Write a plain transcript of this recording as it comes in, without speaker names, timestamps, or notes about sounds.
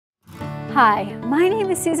Hi, my name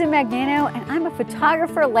is Susan Magnano and I'm a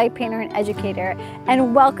photographer, light painter, and educator,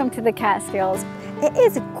 and welcome to the Catskills. It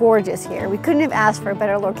is gorgeous here. We couldn't have asked for a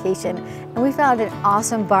better location, and we found an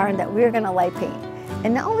awesome barn that we're gonna light paint.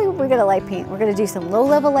 And not only are we gonna light paint, we're gonna do some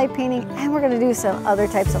low-level light painting, and we're gonna do some other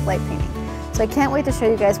types of light painting. So I can't wait to show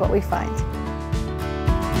you guys what we find.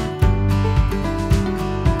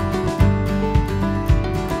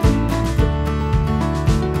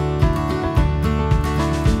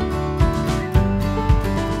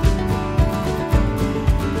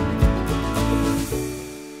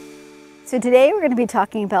 So today we're going to be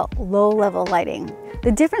talking about low-level lighting.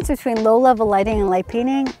 The difference between low-level lighting and light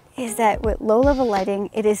painting is that with low-level lighting,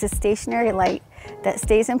 it is a stationary light that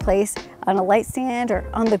stays in place on a light stand or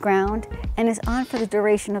on the ground and is on for the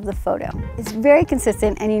duration of the photo. It's very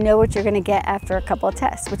consistent and you know what you're going to get after a couple of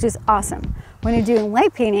tests, which is awesome. When you're doing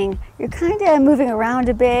light painting, you're kind of moving around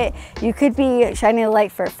a bit. You could be shining a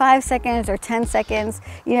light for 5 seconds or 10 seconds.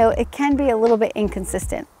 You know, it can be a little bit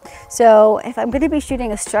inconsistent. So if I'm going to be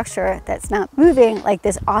shooting a structure that's not moving, like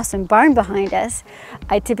this awesome barn behind us,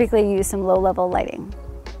 I typically use some low-level lighting.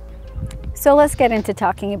 So let's get into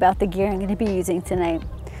talking about the gear I'm going to be using tonight.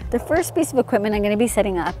 The first piece of equipment I'm going to be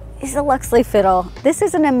setting up is the Luxley Fiddle. This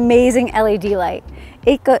is an amazing LED light.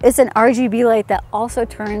 It's an RGB light that also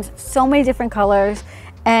turns so many different colors,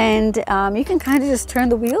 and you can kind of just turn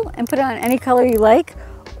the wheel and put it on any color you like,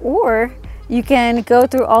 or you can go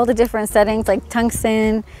through all the different settings like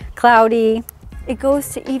tungsten, cloudy. It goes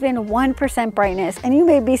to even 1% brightness. And you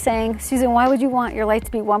may be saying, Susan, why would you want your light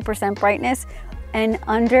to be 1% brightness and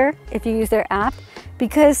under if you use their app?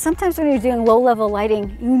 Because sometimes when you're doing low-level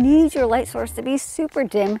lighting, you need your light source to be super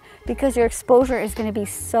dim because your exposure is going to be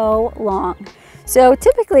so long. So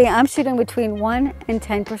typically I'm shooting between 1 and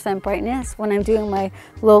 10% brightness when I'm doing my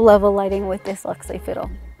low-level lighting with this Luxley Fiddle.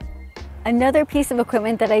 Another piece of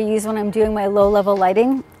equipment that I use when I'm doing my low-level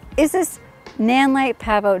lighting is this Nanlite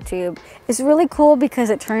pavote tube. It's really cool because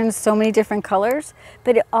it turns so many different colors,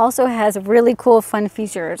 but it also has really cool fun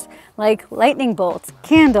features like lightning bolts,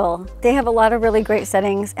 candle. They have a lot of really great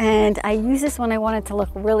settings, and I use this when I want it to look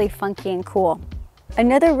really funky and cool.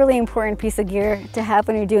 Another really important piece of gear to have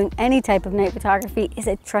when you're doing any type of night photography is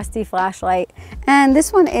a trusty flashlight. And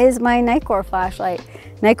this one is my Nightcore flashlight.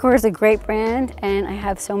 Nightcore is a great brand, and I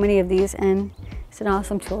have so many of these, and it's an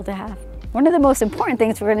awesome tool to have. One of the most important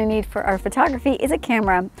things we're going to need for our photography is a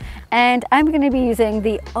camera, and I'm going to be using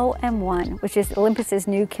the OM1, which is Olympus's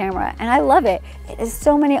new camera, and I love it. It has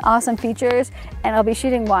so many awesome features, and I'll be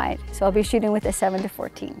shooting wide, so I'll be shooting with a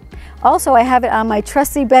 7-14. Also, I have it on my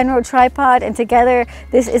trusty Benro tripod, and together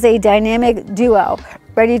this is a dynamic duo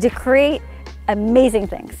ready to create amazing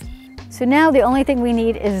things. So now the only thing we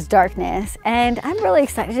need is darkness, and I'm really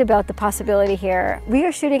excited about the possibility here. We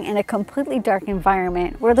are shooting in a completely dark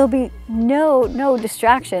environment where there'll be no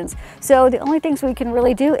distractions. So the only things we can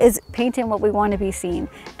really do is paint in what we want to be seen.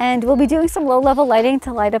 And we'll be doing some low-level lighting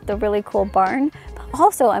to light up the really cool barn. But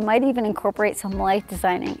also, I might even incorporate some light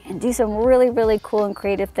designing and do some really cool and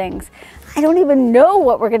creative things. I don't even know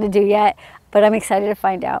what we're going to do yet, but I'm excited to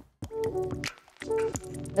find out.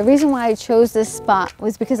 The reason why I chose this spot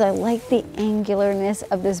was because I like the angularness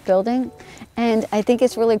of this building, and I think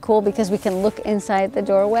it's really cool because we can look inside the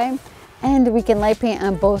doorway and we can light paint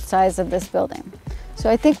on both sides of this building. So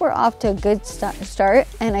I think we're off to a good start,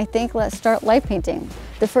 and I think let's start light painting.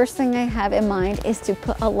 The first thing I have in mind is to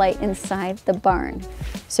put a light inside the barn.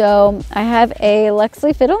 So I have a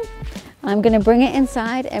Luxley Fiddle. I'm going to bring it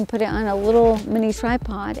inside and put it on a little mini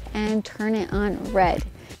tripod and turn it on red.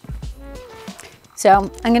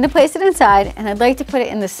 So I'm going to place it inside, and I'd like to put it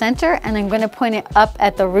in the center, and I'm going to point it up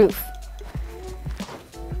at the roof.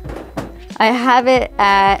 I have it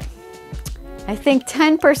at, I think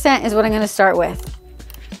 10% is what I'm going to start with,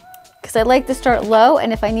 because I like to start low,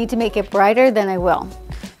 and if I need to make it brighter, then I will.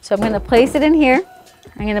 So I'm going to place it in here.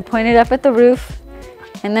 I'm going to point it up at the roof,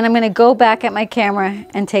 and then I'm going to go back at my camera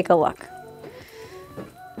and take a look.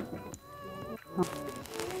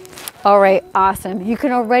 All right, awesome. You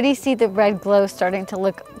can already see the red glow starting to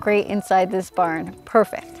look great inside this barn.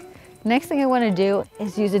 Perfect. Next thing I want to do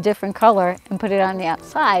is use a different color and put it on the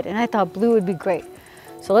outside, and I thought blue would be great.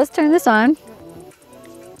 So let's turn this on.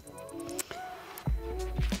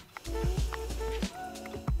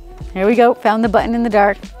 There we go, found the button in the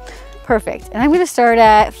dark. Perfect. And I'm going to start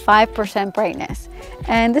at 5% brightness.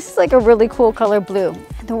 And this is like a really cool color blue.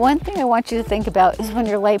 And the one thing I want you to think about is when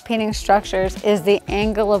you're light painting structures is the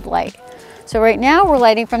angle of light. So right now we're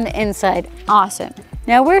lighting from the inside. Awesome.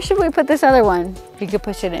 Now where should we put this other one? We could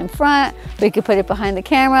push it in front, we could put it behind the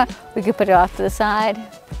camera, we could put it off to the side.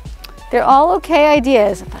 They're all okay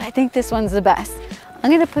ideas, but I think this one's the best.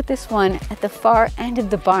 I'm gonna put this one at the far end of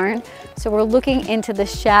the barn, so we're looking into the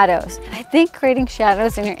shadows. I think creating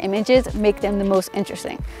shadows in your images make them the most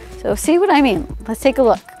interesting. So see what I mean? Let's take a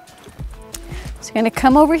look. So I'm gonna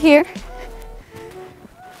come over here.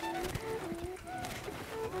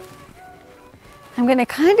 I'm gonna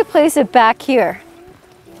kind of place it back here.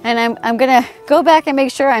 And I'm gonna go back and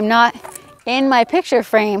make sure I'm not in my picture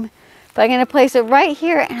frame, but I'm gonna place it right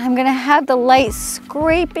here, and I'm gonna have the light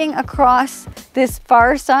scraping across this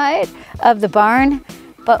far side of the barn.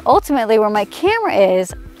 But ultimately where my camera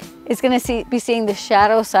is gonna be seeing the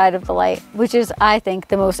shadow side of the light, which is, I think,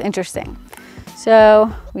 the most interesting.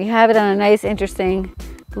 So we have it on a nice, interesting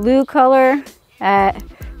blue color at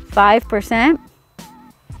 5%.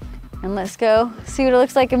 And let's go see what it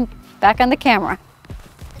looks like back on the camera.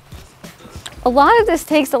 A lot of this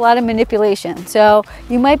takes a lot of manipulation. So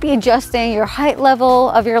you might be adjusting your height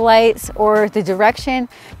level of your lights or the direction,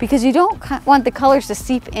 because you don't want the colors to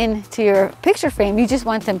seep into your picture frame. You just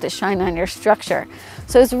want them to shine on your structure.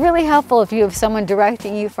 So it's really helpful if you have someone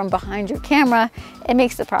directing you from behind your camera. It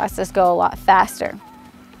makes the process go a lot faster.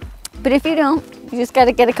 But if you don't, you just got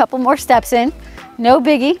to get a couple more steps in. No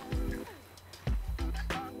biggie.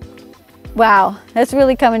 Wow, that's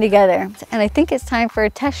really coming together. And I think it's time for a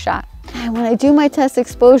test shot. And when I do my test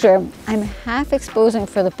exposure, I'm half exposing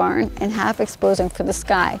for the barn and half exposing for the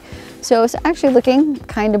sky. So it's actually looking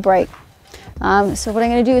kind of bright. So what I'm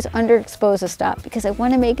gonna do is underexpose a stop, because I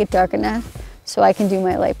wanna make it dark enough so I can do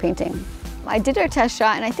my light painting. I did our test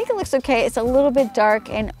shot and I think it looks okay. It's a little bit dark,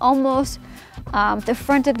 and almost the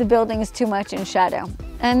front of the building is too much in shadow.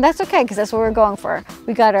 And that's okay, because that's what we're going for.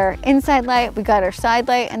 We got our inside light, we got our side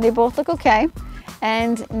light, and they both look okay.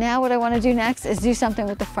 And now what I want to do next is do something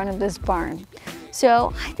with the front of this barn.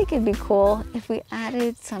 So I think it'd be cool if we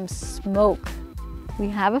added some smoke. We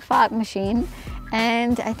have a fog machine,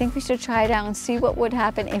 and I think we should try it out and see what would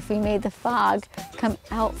happen if we made the fog come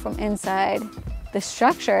out from inside the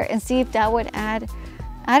structure, and see if that would add,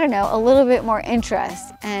 I don't know, a little bit more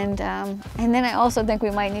interest. And then I also think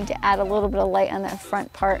we might need to add a little bit of light on that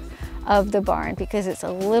front part of the barn, because it's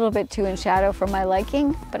a little bit too in shadow for my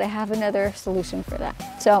liking, but I have another solution for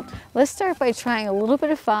that. So let's start by trying a little bit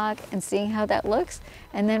of fog and seeing how that looks,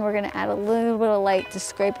 and then we're gonna add a little bit of light to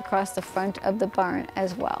scrape across the front of the barn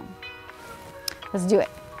as well. Let's do it.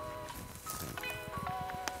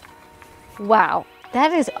 Wow,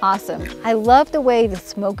 that is awesome. I love the way the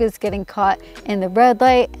smoke is getting caught in the red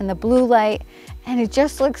light and the blue light, and it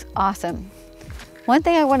just looks awesome. One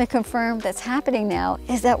thing I want to confirm that's happening now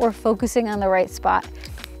is that we're focusing on the right spot.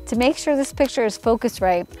 To make sure this picture is focused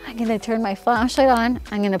right, I'm going to turn my flashlight on,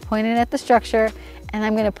 I'm going to point it at the structure, and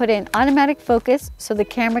I'm going to put it in automatic focus so the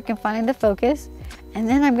camera can find the focus, and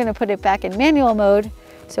then I'm going to put it back in manual mode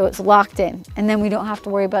so it's locked in, and then we don't have to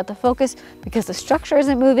worry about the focus because the structure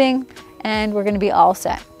isn't moving, and we're going to be all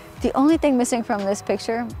set. The only thing missing from this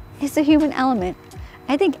picture is the human element.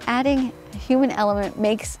 I think adding a human element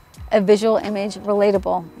makes a visual image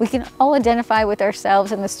relatable. We can all identify with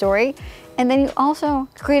ourselves in the story, and then you also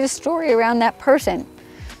create a story around that person.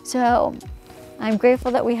 So I'm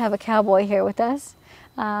grateful that we have a cowboy here with us.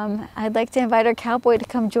 I'd like to invite our cowboy to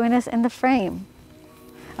come join us in the frame.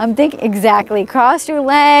 I'm thinking, exactly, cross your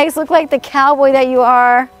legs, look like the cowboy that you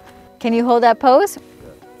are. Can you hold that pose?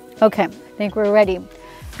 Okay, I think we're ready.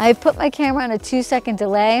 I put my camera on a 2-second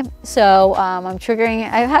delay, so I'm triggering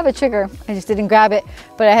it. I have a trigger, I just didn't grab it,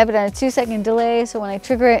 but I have it on a 2-second delay, so when I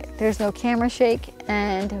trigger it, there's no camera shake,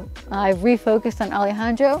 and I've refocused on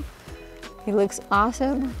Alejandro. He looks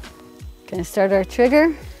awesome. Gonna start our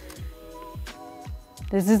trigger.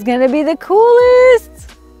 This is gonna be the coolest.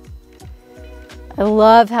 I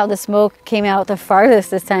love how the smoke came out the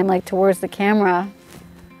farthest this time, like towards the camera.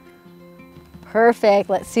 Perfect,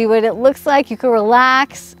 let's see what it looks like. You can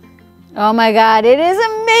relax. Oh my God, it is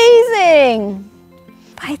amazing.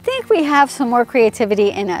 I think we have some more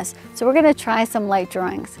creativity in us. So we're gonna try some light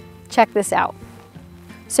drawings. Check this out.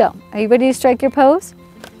 So, are you ready to strike your pose?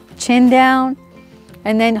 Chin down,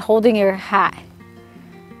 and then holding your hat.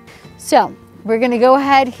 So, we're gonna go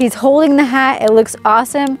ahead. He's holding the hat, it looks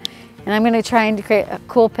awesome. And I'm gonna try and create a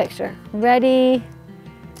cool picture. Ready?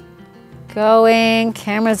 Going,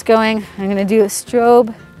 camera's going. I'm gonna do a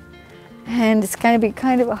strobe, and it's gonna be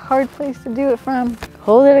kind of a hard place to do it from.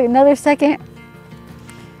 Hold it another second.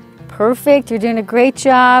 Perfect, you're doing a great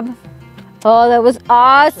job. Oh, that was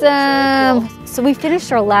awesome. So we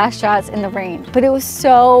finished our last shots in the rain, but it was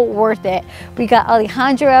so worth it. We got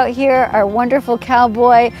Alejandro out here, our wonderful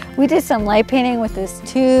cowboy. We did some light painting with this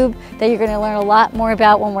tube that you're gonna learn a lot more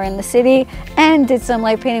about when we're in the city, and did some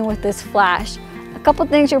light painting with this flash. A couple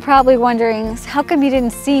things you're probably wondering is, how come you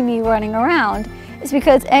didn't see me running around? is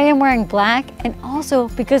because A, I'm wearing black, and also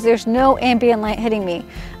because there's no ambient light hitting me.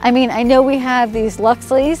 I mean, I know we have these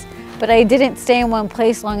Luxleys, but I didn't stay in one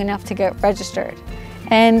place long enough to get registered.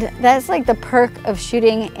 And that's like the perk of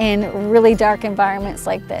shooting in really dark environments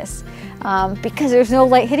like this, because there's no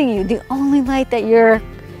light hitting you. The only light that you're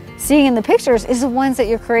seeing in the pictures is the ones that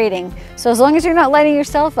you're creating. So as long as you're not lighting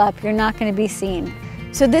yourself up, you're not going to be seen.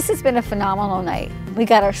 So this has been a phenomenal night. We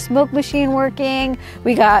got our smoke machine working,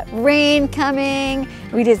 we got rain coming,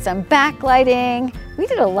 we did some backlighting. We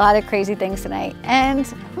did a lot of crazy things tonight,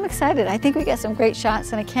 and I'm excited. I think we got some great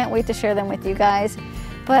shots, and I can't wait to share them with you guys.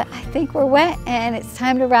 But I think we're wet and it's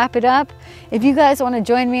time to wrap it up. If you guys want to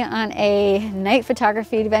join me on a night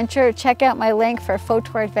photography adventure, check out my link for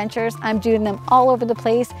photo tour adventures. I'm doing them all over the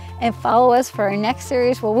place, and follow us for our next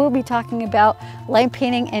series where we'll be talking about light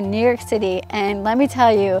painting in New York City. And let me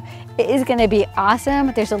tell you, it is going to be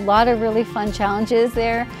awesome. There's a lot of really fun challenges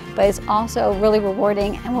there, but it's also really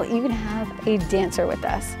rewarding, and we'll even have a dancer with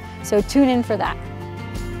us. So tune in for that.